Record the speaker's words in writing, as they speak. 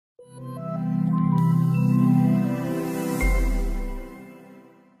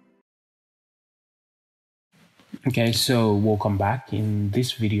Okay, so welcome back. In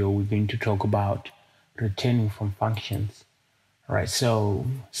this video, we're going to talk about returning from functions. All right, so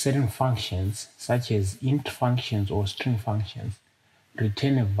certain functions, such as int functions or string functions,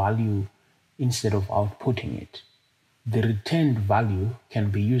 return a value instead of outputting it. The returned value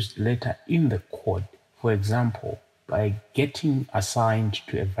can be used later in the code, for example, by getting assigned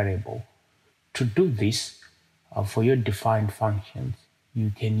to a variable. To do this, for your defined functions,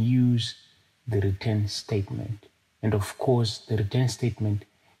 you can use the return statement. And of course, the return statement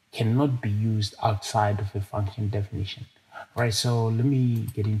cannot be used outside of a function definition. All right, so let me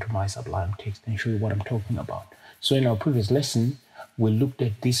get into my Sublime text and show you what I'm talking about. So in our previous lesson, we looked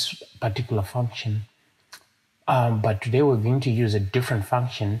at this particular function, but today we're going to use a different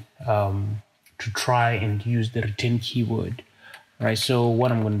function to try and use the return keyword. All right, so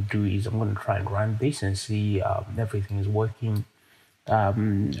what I'm going to do is I'm going to try and run this and see everything is working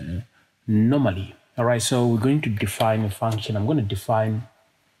normally. All right, so we're going to define a function. I'm going to define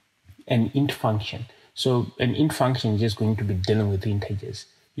an int function. So an int function is just going to be dealing with integers,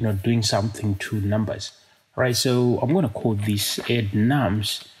 doing something to numbers. All right, so I'm going to call this add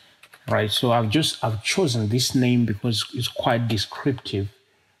nums. All right, so I've chosen this name because it's quite descriptive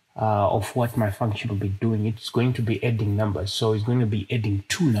of what my function will be doing. It's going to be adding numbers, so it's going to be adding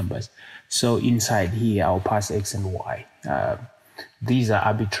two numbers. So inside here, I'll pass x and y. These are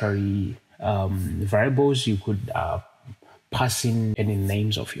arbitrary variables. You could pass in any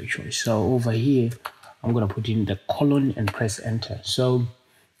names of your choice. So over here, I'm going to put in the colon and press enter. So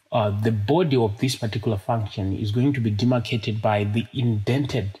the body of this particular function is going to be demarcated by the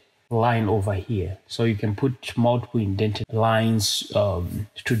indented line over here. So you can put multiple indented lines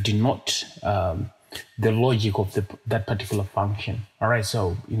to denote the logic of that particular function. All right,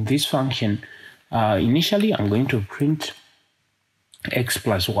 so in this function, initially I'm going to print x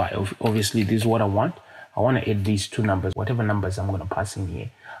plus y. Obviously, this is what I want. I want to add these two numbers. Whatever numbers I'm going to pass in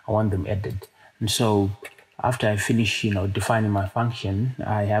here, I want them added. And so after I finish, defining my function,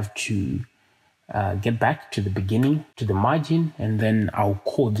 I have to get back to the beginning, to the margin, and then I'll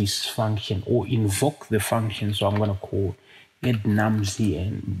call this function or invoke the function. So I'm going to call add nums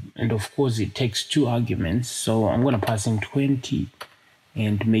here. And of course, it takes two arguments. So I'm going to pass in 20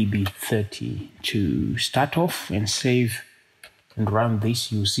 and maybe 30 to start off and save and run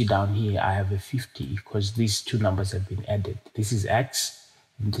this. You see down here, I have a 50 because these two numbers have been added. This is x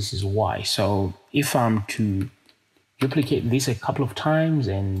and this is y. So if I'm to duplicate this a couple of times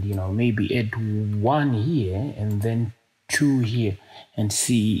and maybe add 1 here and then 2 here and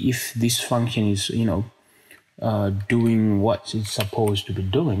see if this function is doing what it's supposed to be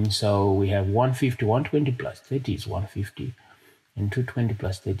doing. So we have 150, 120 plus 30 is 150 and 220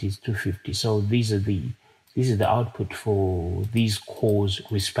 plus 30 is 250. So this is the output for these calls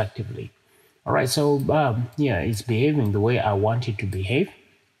respectively. All right, so yeah, it's behaving the way I want it to behave.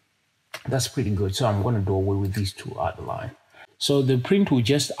 That's pretty good. So I'm going to do away with these two other lines. So the print will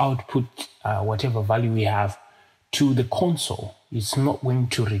just output whatever value we have to the console. It's not going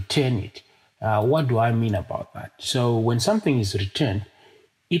to return it. What do I mean about that? So when something is returned,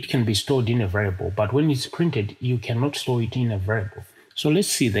 it can be stored in a variable, but when it's printed, you cannot store it in a variable. So let's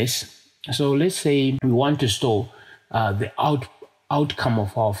see this. So let's say we want to store the outcome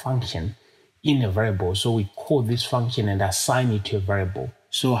of our function in a variable. So we call this function and assign it to a variable.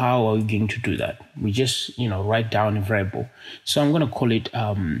 So how are we going to do that? We just, write down a variable. So I'm going to call it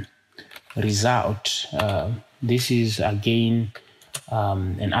result. This is, again,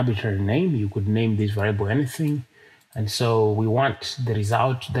 an arbitrary name. You could name this variable anything. And so we want the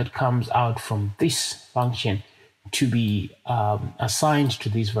result that comes out from this function to be assigned to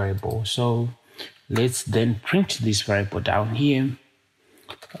this variable. So let's then print this variable down here.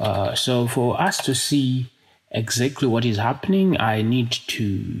 So for us to see exactly what is happening, I need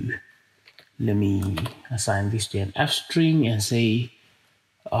to, let me assign this to an f string and say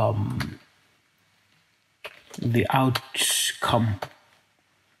the outcome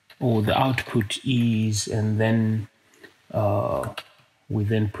or the output is, and then we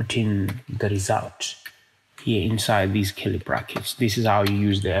then put in the result here inside these curly brackets. This is how you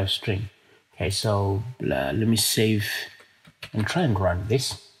use the f string. Okay, so let me save and try and run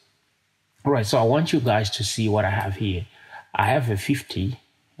this. All right, so I want you guys to see what I have here. I have a 50,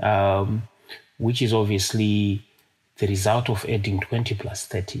 which is obviously the result of adding 20 plus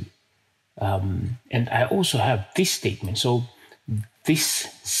 30. And I also have this statement. So this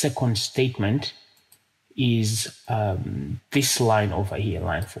second statement is this line over here,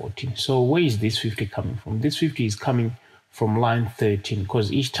 line 14. So where is this 50 coming from? This 50 is coming from line 13,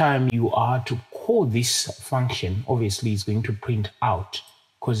 because each time you are to call this function, obviously it's going to print out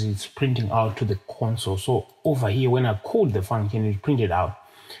because it's printing out to the console. So over here, when I called the function, it printed out,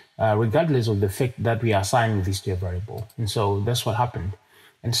 regardless of the fact that we are assigning this to a variable. And so that's what happened.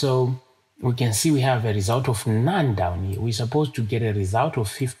 And so we can see we have a result of none down here. We're supposed to get a result of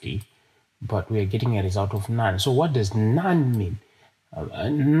 50, but we are getting a result of none. So what does none mean?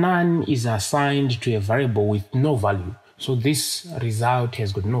 None is assigned to a variable with no value. So this result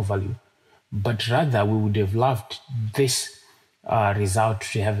has got no value, but rather we would have loved this result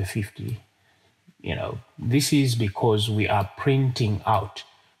to have a 50. This is because we are printing out.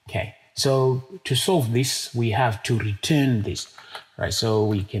 Okay, so to solve this, we have to return this, right? So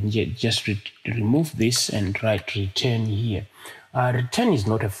we can just remove this and write return here. Return is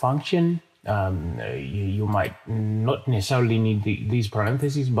not a function. You might not necessarily need these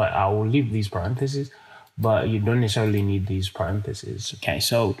parentheses, but I will leave these parentheses, but you don't necessarily need these parentheses. Okay,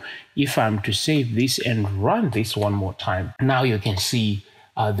 so if I'm to save this and run this one more time, now you can see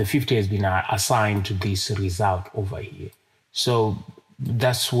the 50 has been assigned to this result over here. So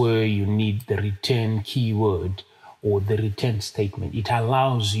that's where you need the return keyword or the return statement. It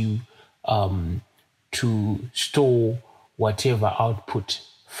allows you to store whatever output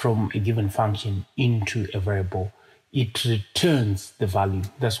from a given function into a variable. It returns the value.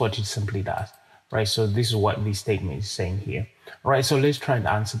 That's what it simply does, right? So this is what this statement is saying here. All right, so let's try and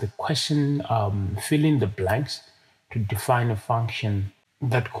answer the question. Fill in the blanks to define a function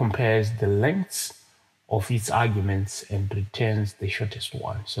that compares the lengths of its arguments and returns the shortest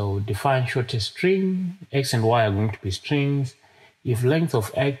one. So define shortest string. X and Y are going to be strings. If length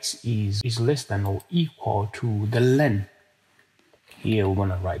of X is less than or equal to the len, here we're going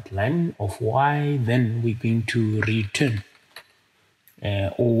to write len of Y, then we're going to return,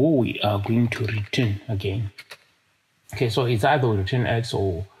 or we are going to return again. Okay, so it's either return X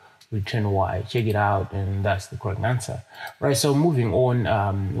or return Y. Check it out, and that's the correct answer. Right, so moving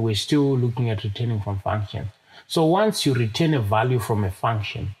on, we're still looking at returning from functions. So once you return a value from a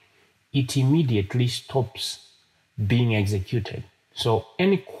function, it immediately stops being executed. So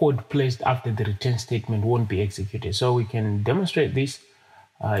any code placed after the return statement won't be executed. So we can demonstrate this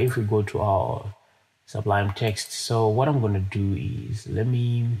if we go to our Sublime text. So what I'm going to do is, let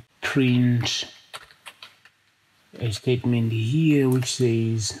me print a statement here which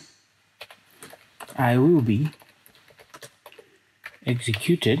says I will be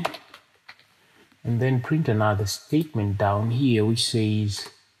executed, and then print another statement down here which says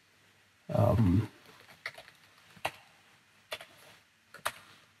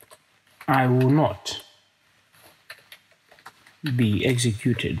I will not be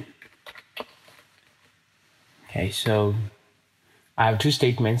executed. Okay, so I have two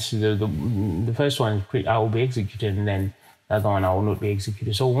statements. The first one is I will be executed, and then the other one I will not be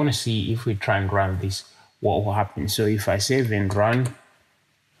executed. So we want to see if we try and run this, what will happen. So if I save and run,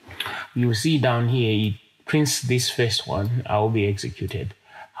 you'll see down here it prints this first one, I will be executed.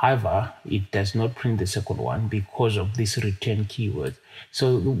 However, it does not print the second one because of this return keyword.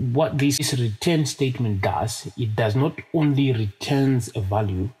 So what this return statement does, it does not only returns a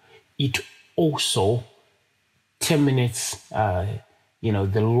value, it also terminates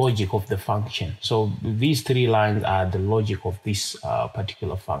the logic of the function. So these three lines are the logic of this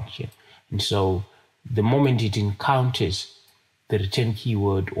particular function. And so the moment it encounters the return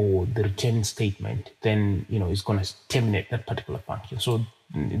keyword or the return statement, then it's going to terminate that particular function. So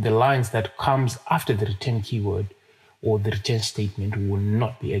the lines that comes after the return keyword or the return statement will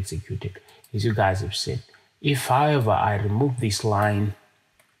not be executed, as you guys have said. If, however, I remove this line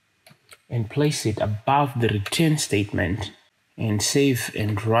and place it above the return statement and save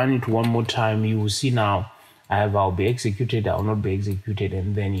and run it one more time, you will see now I have I'll be executed, I will not be executed,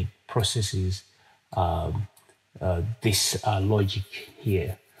 and then it processes this logic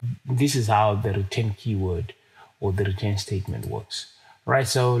here. This is how the return keyword or the return statement works. Right,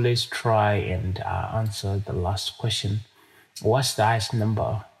 so let's try and answer the last question. What's the highest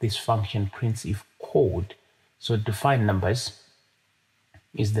number this function prints if called? So define numbers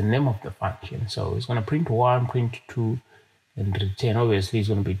is the name of the function. So it's going to print 1, print 2, and return. Obviously, it's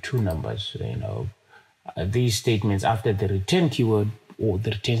going to be two numbers. These statements after the return keyword or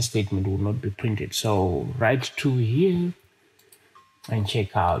the return statement will not be printed. So write 2 here and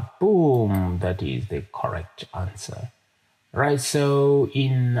check out. Boom, that is the correct answer. Right, so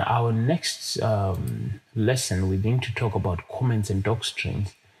in our next lesson, we're going to talk about comments and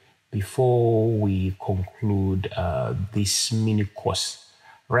docstrings before we conclude this mini course.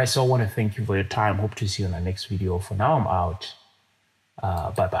 Right, so I want to thank you for your time. Hope to see you in the next video. For now, I'm out.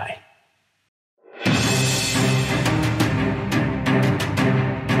 Bye-bye.